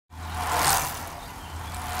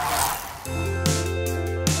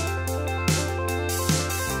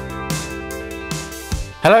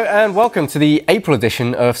Hello and welcome to the April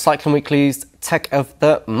edition of Cycling Weekly's Tech of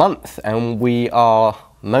the Month, and we are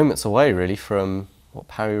moments away really from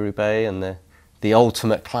Paris-Roubaix and the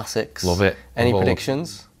ultimate classics. Love it. Any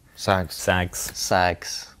predictions? Sags.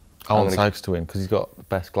 I want Sags to win because he's got the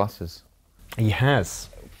best glasses. He has.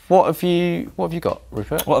 What have you got,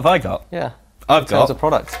 Rupert? What have I got? Yeah. I've got a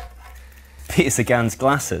product. Peter Sagan's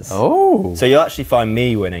glasses. Oh. So you'll actually find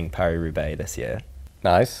me winning Paris-Roubaix this year.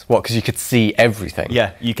 Nice. What, because you could see everything?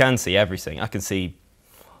 Yeah, you can see everything. I can see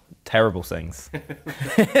terrible things.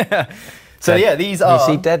 So yeah, these are...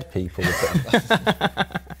 You see dead people with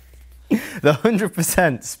the 100%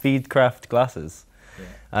 Speedcraft glasses.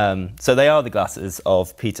 Yeah. So they are the glasses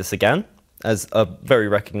of Peter Sagan, as very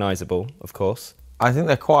recognisable, of course. I think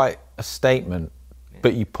they're quite a statement,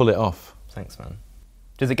 but you pull it off. Thanks, man.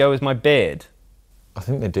 Does it go with my beard? I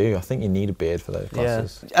think they do. I think you need a beard for those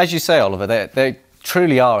glasses. Yeah. As you say, Oliver, they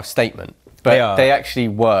truly are a statement, but they actually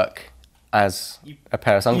work as a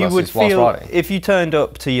pair of sunglasses you would whilst feel, riding. if you turned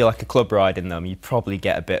up to like a club ride in them, you'd probably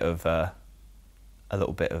get a bit of a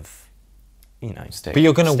little bit of, you know, stick. But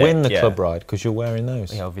you're going to win the club ride because you're wearing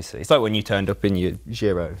those. Yeah, obviously. It's like when you turned up in your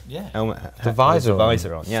Giro helmet, the visor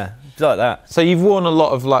on. Yeah, it's like that. So you've worn a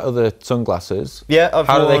lot of like other sunglasses. Yeah,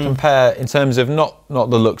 How do they compare in terms of not the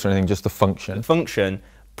looks or anything, just the function? The function.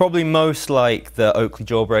 Probably most like the Oakley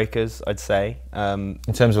Jawbreakers, I'd say. In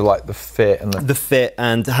terms of like the fit and the fit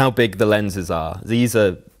and how big the lenses are. These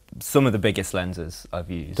are some of the biggest lenses I've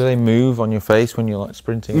used. Do they move on your face when you're like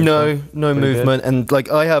sprinting? No movement. And like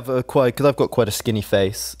I have because I've got quite a skinny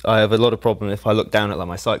face, I have a lot of problem if I look down at like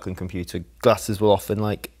my cycling computer. Glasses will often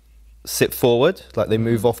like sit forward, like they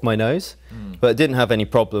move off my nose. But I didn't have any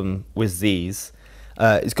problem with these.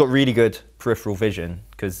 It's got really good peripheral vision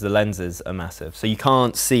because the lenses are massive, so you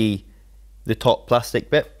can't see the top plastic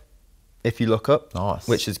bit if you look up,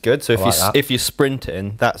 which is good. So if you're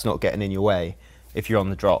sprinting, that's not getting in your way if you're on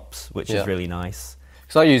the drops, which is really nice.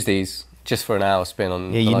 Because I use these just for an hour spin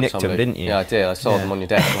on. Yeah, you nicked them, didn't you? Yeah, I did. I saw them on your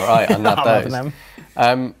desk. Right, I nabbed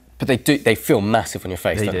those. But they feel massive on your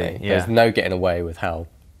face, don't they? Yeah. There's no getting away with how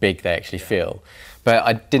big they actually feel. But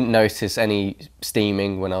I didn't notice any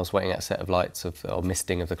steaming when I was waiting at a set of lights or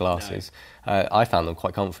misting of the glasses. No. I found them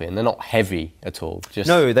quite comfy, and they're not heavy at all.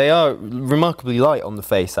 No, they are remarkably light on the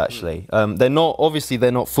face, actually. They're not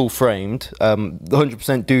full framed. The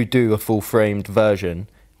 100% do a full framed version,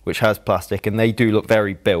 which has plastic, and they do look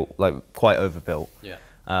very built, like quite overbuilt. Yeah.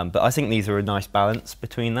 But I think these are a nice balance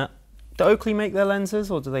between that. Do Oakley make their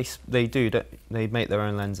lenses, or do they make their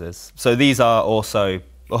own lenses? So these are also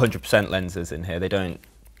 100% lenses in here. They don't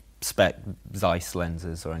spec Zeiss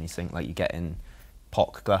lenses or anything like you get in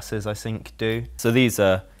POC glasses, I think, do. So these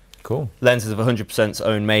are lenses of 100%'s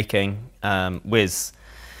own making, with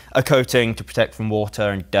a coating to protect from water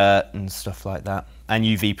and dirt and stuff like that, and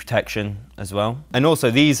UV protection as well. And also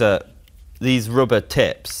these rubber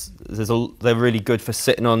tips, they're really good for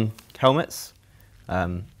sitting on helmets,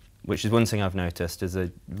 which is one thing I've noticed, is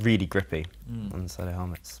they're really grippy on the side of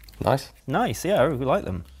helmets. Nice, yeah, I really like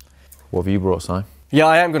them. What have you brought, Si? Yeah,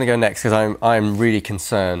 I am going to go next because I'm really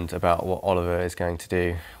concerned about what Oliver is going to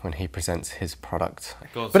do when he presents his product.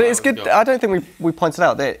 But it is good. I don't think we pointed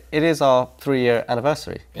out that it is our 3-year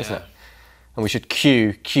anniversary, isn't it? And we should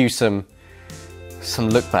cue some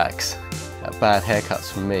look-backs at bad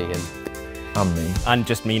haircuts from me and me. And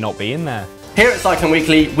just me not being there. Here at Cycling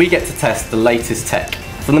Weekly, we get to test the latest tech,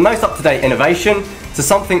 from the most up-to-date innovation to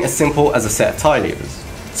something as simple as a set of tyre levers.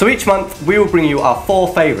 So each month, we will bring you our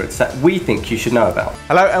 4 favourites that we think you should know about.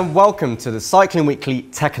 Hello and welcome to the Cycling Weekly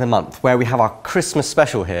Tech of the Month, where we have our Christmas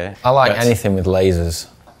special here. I like anything with lasers.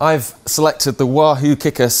 I've selected the Wahoo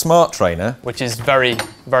Kicker Smart Trainer, which is very,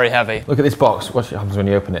 very heavy. Look at this box. Watch what happens when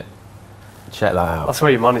you open it. Check that out. That's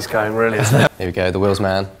where your money's going, really, isn't it? Here we go, the wheels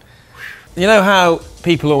man. You know how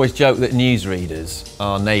people always joke that newsreaders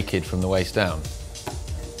are naked from the waist down?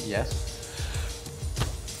 Yes.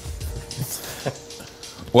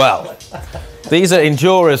 Well, these are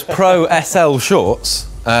Endura's Pro SL shorts.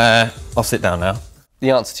 I'll sit down now.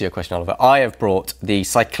 The answer to your question, Oliver, I have brought the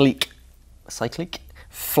Cycliq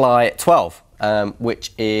Fly 12,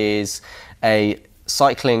 which is a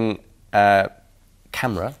cycling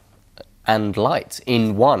camera and light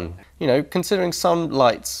in one. You know, considering some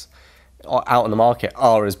lights out on the market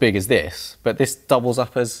are as big as this, but this doubles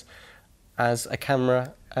up as a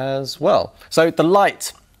camera as well. So the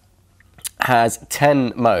light has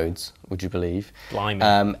 10 modes, would you believe? Blimey.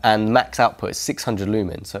 And max output is 600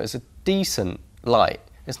 lumens, so it's a decent light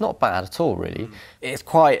it's not bad at all, really. It's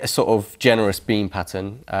quite a sort of generous beam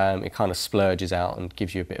pattern. It kind of splurges out and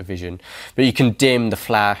gives you a bit of vision. But you can dim the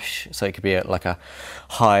flash, so it could be like a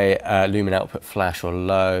high lumen output flash or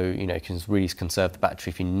low. You know, you can really conserve the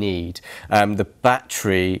battery if you need. The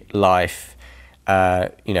battery life,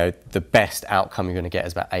 you know, the best outcome you're going to get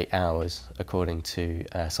is about 8 hours, according to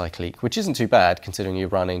Cycliq, which isn't too bad considering you're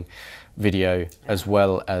running video as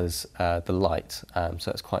well as the light,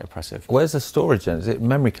 so it's quite impressive. Where's the storage then? Is it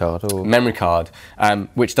memory card or? Memory card,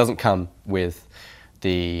 which doesn't come with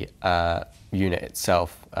the unit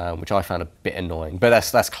itself, which I found a bit annoying, but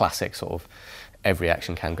that's classic sort of every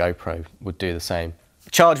action cam GoPro would do the same.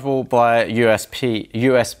 Chargeable by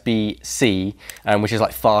USB-C, which is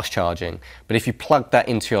like fast charging, but if you plug that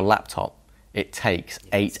into your laptop, it takes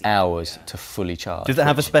 8 hours to fully charge. Does it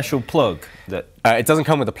have a special plug? That it doesn't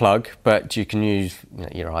come with a plug, but you can use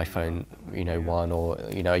your iPhone, one, or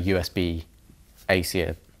a USB AC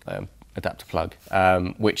adapter plug,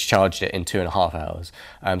 which charged it in 2.5 hours.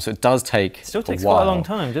 So it does take still takes a while. quite a long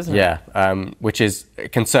time, doesn't it? Yeah, which is a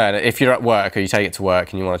concern. If you're at work or you take it to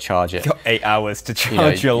work and you want to charge it, you've got 8 hours to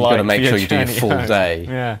charge your light. You've got to make sure you do your full home.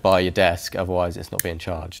 day by your desk, otherwise it's not being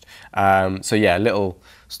charged. So yeah, a little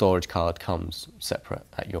storage card comes separate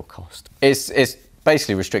at your cost. It's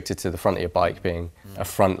basically restricted to the front of your bike being a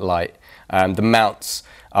front light. The mounts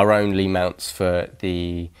are only mounts for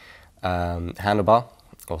the handlebar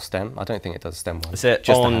or stem. I don't think it does stem one. Is it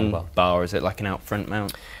just on bar or is it like an out front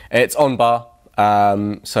mount? It's on bar,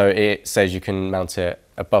 so it says you can mount it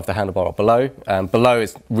above the handlebar or below. Below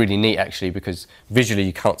is really neat actually because visually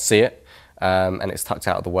you can't see it, and it's tucked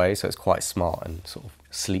out of the way, so it's quite smart and sort of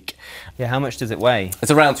sleek. Yeah, how much does it weigh?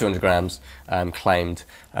 It's around 200 grams, claimed.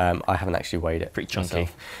 I haven't actually weighed it. Pretty chunky.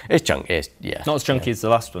 Myself. It's chunky, yeah. Not as chunky as the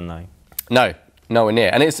last one though. No, nowhere near.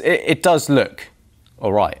 And it does look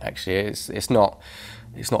all right, actually. It's not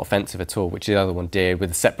offensive at all, which the other one did with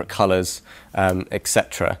the separate colours,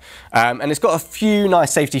 etc. And it's got a few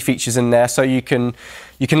nice safety features in there, so you can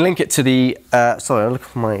link it to the. Sorry, I'll look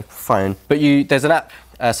at my phone. But there's an app,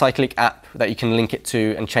 a Cycliq app, that you can link it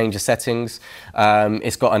to and change the settings.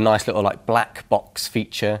 It's got a nice little like black box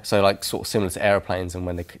feature, so like sort of similar to aeroplanes, and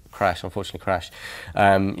when they unfortunately crash,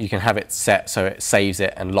 you can have it set so it saves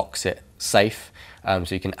it and locks it safe, so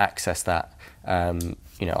you can access that.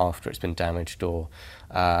 After it's been damaged or,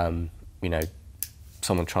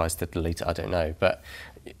 someone tries to delete it, I don't know. But,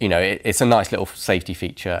 it's a nice little safety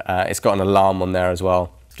feature. It's got an alarm on there as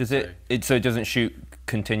well. Does so it doesn't shoot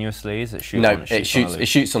continuously? Is it shoot No, on, it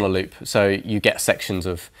shoots on a loop. So you get sections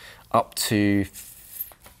of up to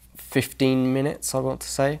 15 minutes, I want to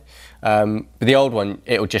say. But the old one,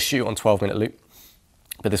 it'll just shoot on 12-minute loop.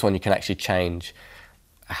 But this one you can actually change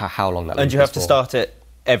how long that loop is. And you have to start it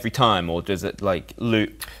every time, or does it like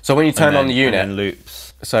loop? So when you turn on the unit, and then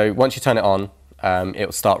loops. So once you turn it on, it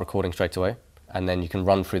will start recording straight away, and then you can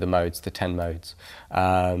run through the modes, the 10 modes,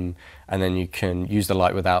 and then you can use the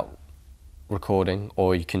light without recording,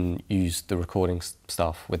 or you can use the recording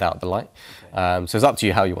stuff without the light. Okay. So it's up to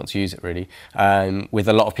you how you want to use it, really. With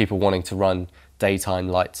a lot of people wanting to run daytime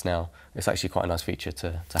lights now, it's actually quite a nice feature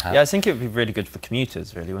to have. Yeah, I think it would be really good for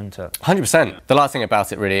commuters, really, wouldn't it? 100%. The last thing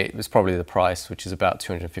about it, really, was probably the price, which is about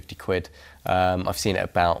 250 quid. I've seen it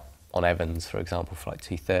about on Evans, for example, for like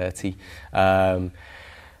 230.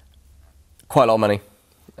 Quite a lot of money,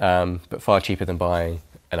 but far cheaper than buying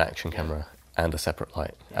an action camera and a separate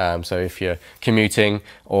light. So if you're commuting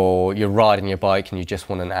or you're riding your bike and you just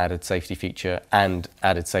want an added safety feature and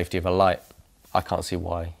added safety of a light, I can't see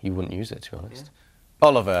why you wouldn't use it, to be honest. Yeah.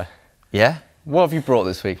 Oliver. Yeah? What have you brought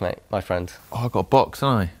this week, mate, my friend? Oh, I've got a box,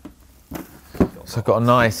 haven't I? So I've got a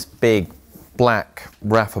nice big black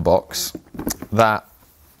Rapha box that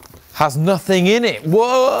has nothing in it.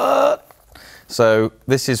 What? So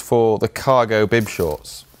this is for the cargo bib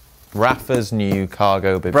shorts. Rapha's new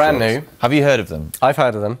cargo bib Brand shorts. new. Have you heard of them? I've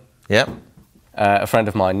heard of them. Yep. A friend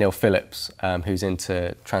of mine, Neil Phillips, who's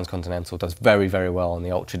into transcontinental, does very, very well on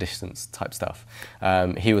the ultra distance type stuff.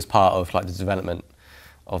 He was part of like the development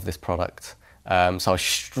of this product. So I was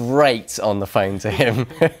straight on the phone to him.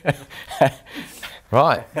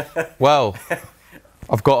 Right. Well,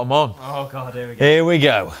 I've got them on. Oh God, here we go. Here we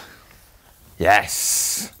go.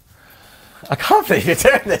 Yes. I can't believe you're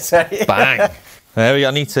doing this, are you? Bang. There we go.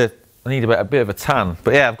 I need a bit of a tan,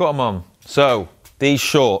 but yeah, I've got them on. So these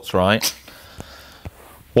shorts, right?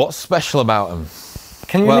 What's special about them?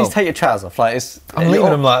 Can you at least take your trousers off? Like I'm leaving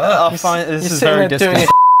them like that. I find this is very disgusting.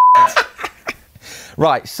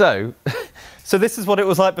 Right, so this is what it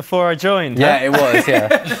was like before I joined. Yeah, huh? it was.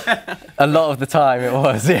 Yeah, a lot of the time it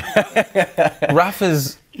was. Yeah.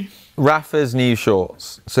 Rapha's Rapha's new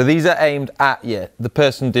shorts. So these are aimed at the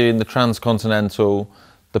person doing the transcontinental,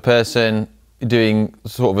 the person doing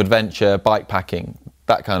sort of adventure, bike packing,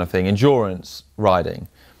 that kind of thing, endurance riding.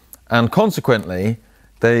 And consequently,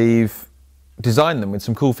 they've designed them with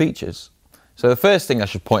some cool features. So the first thing I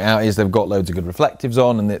should point out is they've got loads of good reflectives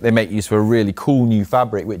on, and they make use of a really cool new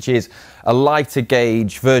fabric, which is a lighter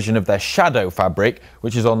gauge version of their Shadow fabric,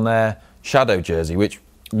 which is on their Shadow jersey,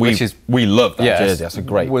 we love that jersey. That's a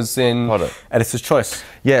great product. Editor's choice.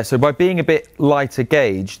 Yeah, so by being a bit lighter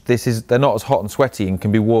gauge, they're not as hot and sweaty and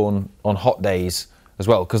can be worn on hot days as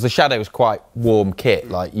well, because the Shadow is quite warm kit.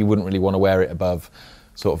 Like, you wouldn't really want to wear it above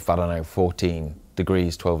sort of, I don't know, 14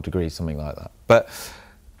 degrees, 12 degrees, something like that. But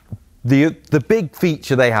the big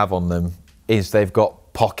feature they have on them is they've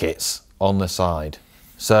got pockets on the side.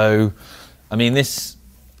 So, I mean,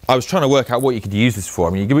 I was trying to work out what you could use this for.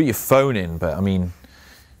 I mean, you can put your phone in, but I mean,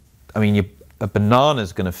 a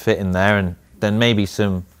banana's going to fit in there, and then maybe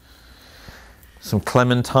some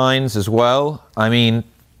clementines as well. I mean,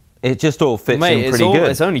 it just all fits in pretty good.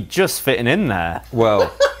 It's only just fitting in there.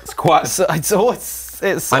 Well, it's quite. It's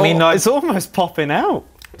almost popping out.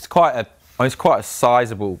 It's quite a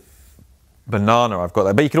sizable banana I've got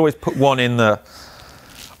there, but you can always put one in the.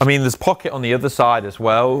 I mean, there's pocket on the other side as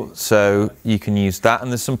well, so you can use that,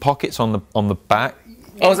 and there's some pockets on the back.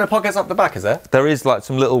 Oh, is there pockets up the back, is there? There is like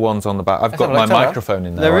some little ones on the back. I've got my microphone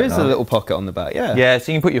in there. There is a little pocket on the back, yeah. Yeah,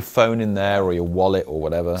 so you can put your phone in there or your wallet or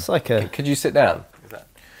whatever. It's like a. Could you sit down?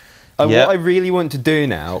 What I really want to do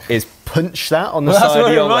now is punch that on the side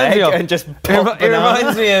of your leg and just pop It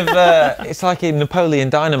reminds me of, it's like in Napoleon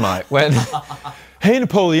Dynamite when, hey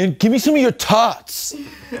Napoleon, give me some of your tots.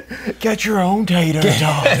 Get your own tater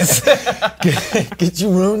tots. Get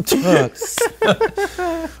your own tots.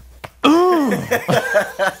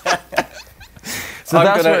 So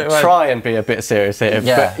I'm going to try and be a bit serious here.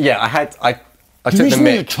 Yeah. But yeah, I took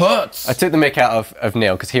the mick out of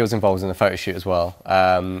Neil because he was involved in the photo shoot as well.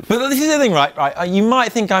 But this is the thing, right? You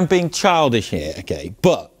might think I'm being childish here, okay?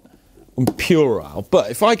 But I'm puerile. But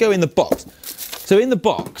if I go in the box, so in the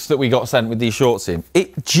box that we got sent with these shorts in,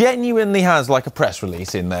 it genuinely has like a press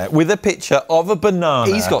release in there with a picture of a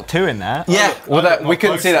banana. He's got two in there. Yeah. Well, we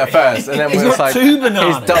couldn't see that first, and then we were like, two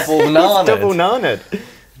bananas. He's double banana. Double bananaed.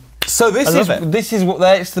 So this is what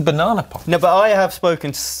it's the banana pop. No, but I have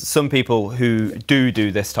spoken to some people who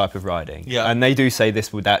do this type of riding, and they do say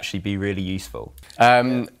this would actually be really useful.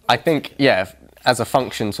 I think, yeah, as a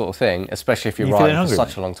function sort of thing, especially if you're riding for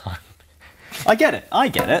such a long time. I get it.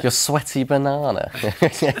 Your sweaty banana.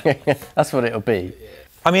 That's what it'll be.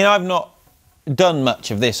 I mean, I've not done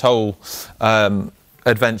much of this whole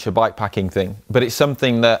adventure bike packing thing, but it's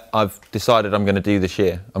something that I've decided I'm going to do this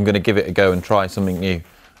year. I'm going to give it a go and try something new.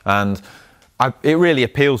 And it really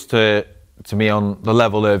appeals to me on the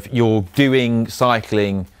level of you're doing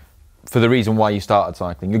cycling for the reason why you started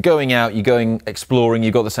cycling. You're going out, you're going exploring,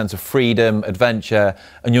 you've got the sense of freedom, adventure,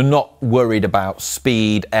 and you're not worried about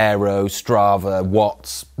speed, aero, Strava,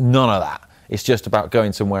 watts, none of that. It's just about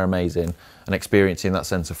going somewhere amazing and experiencing that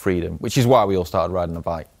sense of freedom, which is why we all started riding a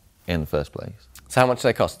bike in the first place. So how much do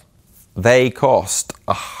they cost? They cost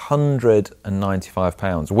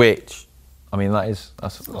 £195, which, I mean, that's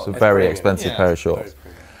a very expensive pair of shorts.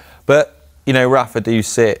 But, you know, Rapha do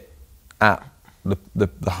sit at the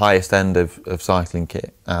highest end of cycling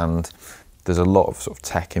kit, and there's a lot of sort of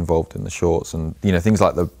tech involved in the shorts, and, you know, things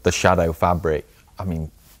like the Shadow fabric. I mean,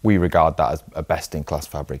 we regard that as a best-in-class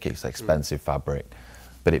fabric. It's expensive fabric,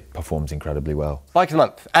 but it performs incredibly well. Bike of the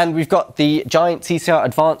month. And we've got the giant TCR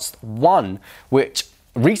Advanced 1, which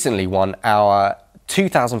recently won our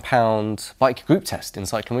 £2,000 bike group test in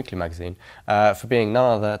Cycling Weekly magazine for being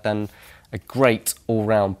none other than a great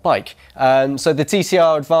all-round bike. So the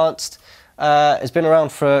TCR Advanced has been around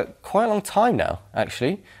for quite a long time now,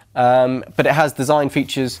 actually, but it has design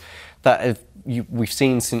features that we've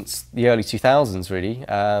seen since the early 2000s, really.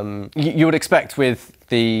 You would expect with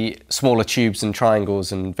the smaller tubes and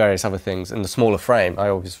triangles and various other things, and the smaller frame, I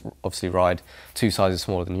obviously ride 2 sizes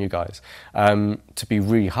smaller than you guys, to be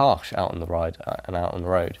really harsh out on the ride and out on the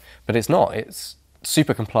road. But it's not. It's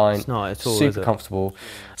super compliant, it's not at all, super comfortable.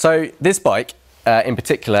 So this bike, in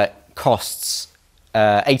particular, costs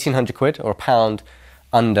 1,800 quid, or £1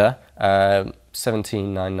 under,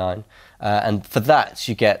 1799, and for that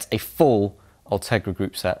you get a full Ultegra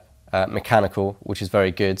group set, mechanical, which is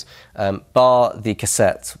very good, bar the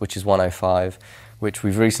cassette, which is 105, which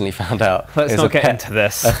we've recently found out Let's not get into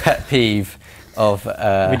this. A pet peeve of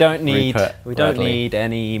we don't need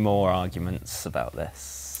any more arguments about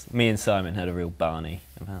this. Me and Simon had a real Barney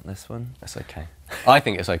about this one. That's okay. I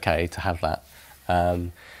think it's okay to have that,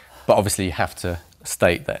 but obviously you have to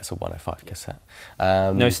state that it's a 105 cassette.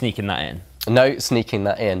 No sneaking that in. No sneaking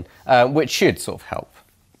that in, which should sort of help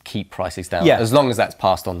keep prices down, as long as that's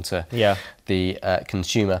passed on to the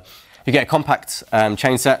consumer. You get a compact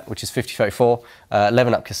chain set, which is 5034,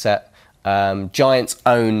 11-up cassette, Giant's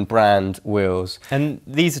own brand wheels. And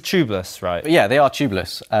these are tubeless, right? Yeah, they are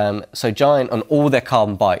tubeless. So Giant, on all their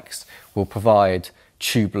carbon bikes, will provide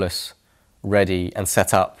tubeless, ready and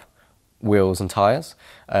set up wheels and tyres.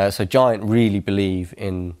 So Giant really believe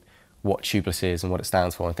in what tubeless is and what it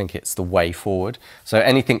stands for. I think it's the way forward. So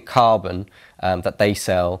anything carbon that they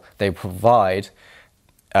sell, they provide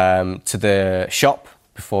to the shop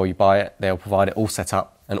before you buy it. They'll provide it all set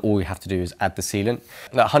up, and all you have to do is add the sealant.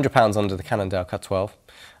 £100 under the Cannondale CAD 12.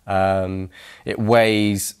 It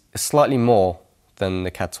weighs slightly more than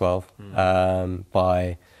the CAD 12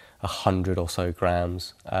 by 100 or so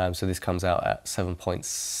grams. So this comes out at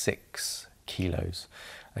 7.6 kilos,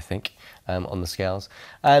 I think, on the scales.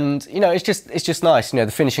 And you know, it's just nice. You know,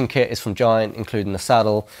 the finishing kit is from Giant, including the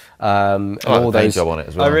saddle. All those job on it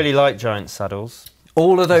as well. I really like Giant saddles.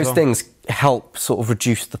 All of those things help sort of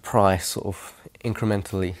reduce the price sort of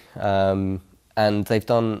incrementally, and they've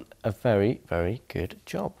done a very, very good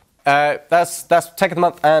job. That's Tech of the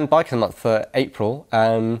Month and Bike of the Month for April.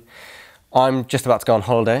 I'm just about to go on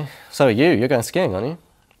holiday. So are you. You're going skiing, aren't you?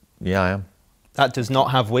 Yeah, I am. That does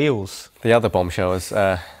not have wheels. The other bombshell is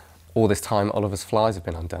all this time Oliver's flies have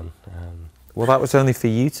been undone. Well, that was only for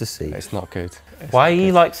you to see. It's not good. Why are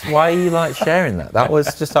you like sharing that? That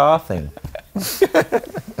was just our thing.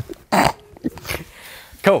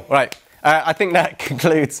 Cool, right. I think that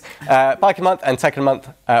concludes Bike of the Month and Tech of the Month.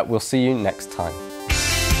 We'll see you next time.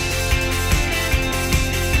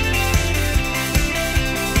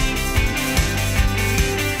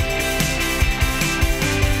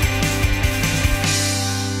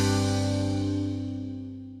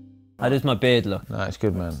 How does my beard look? No, it's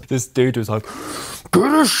good, man. This dude was like,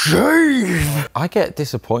 gonna shave! I get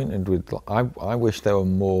disappointed with, I wish there were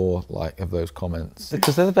more like of those comments.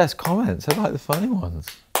 Because they're the best comments, they're like the funny ones.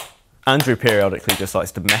 Andrew periodically just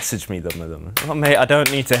likes to message me with them. Oh mate, I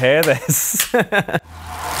don't need to hear this.